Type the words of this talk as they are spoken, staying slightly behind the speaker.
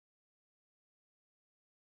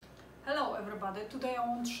everybody, today I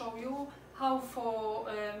want to show you how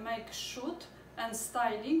to make shoot and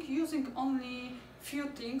styling using only few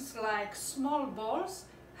things like small balls,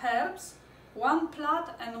 herbs, one plate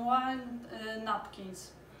and one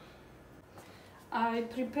napkins. I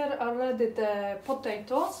prepared already the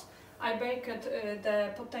potatoes. I baked the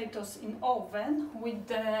potatoes in oven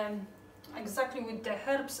with exactly with the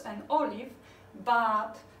herbs and olive,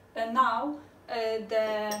 but now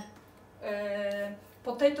the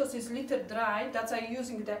potatoes is little dry. That's I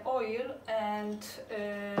using the oil and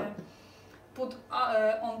put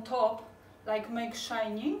on top, like make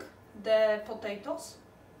shining the potatoes.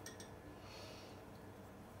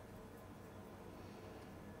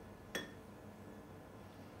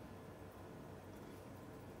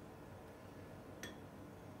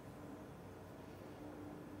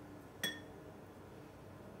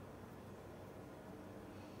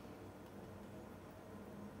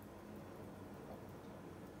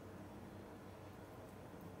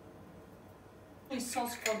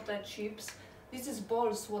 Sauce for the chips. This is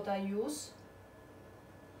balls what I use.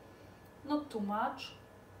 Not too much.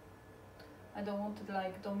 I don't want it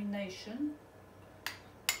like domination.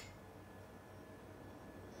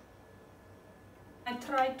 I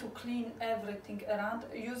try to clean everything around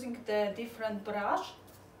using the different brush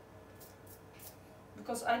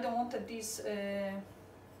because I don't want this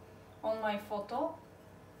on my photo.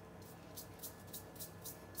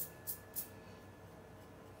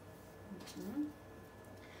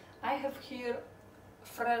 I have here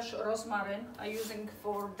fresh rosemary I'm using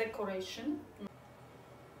for decoration.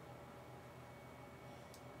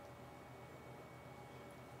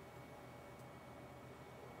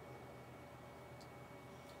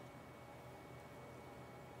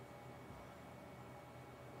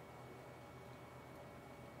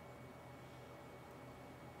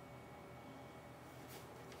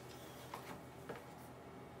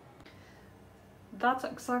 That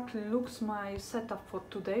exactly looks my setup for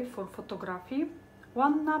today for photography.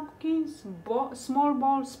 One napkins, small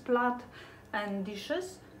bowls, plate and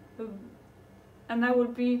dishes. And I will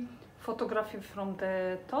be photographing from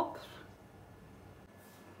the top,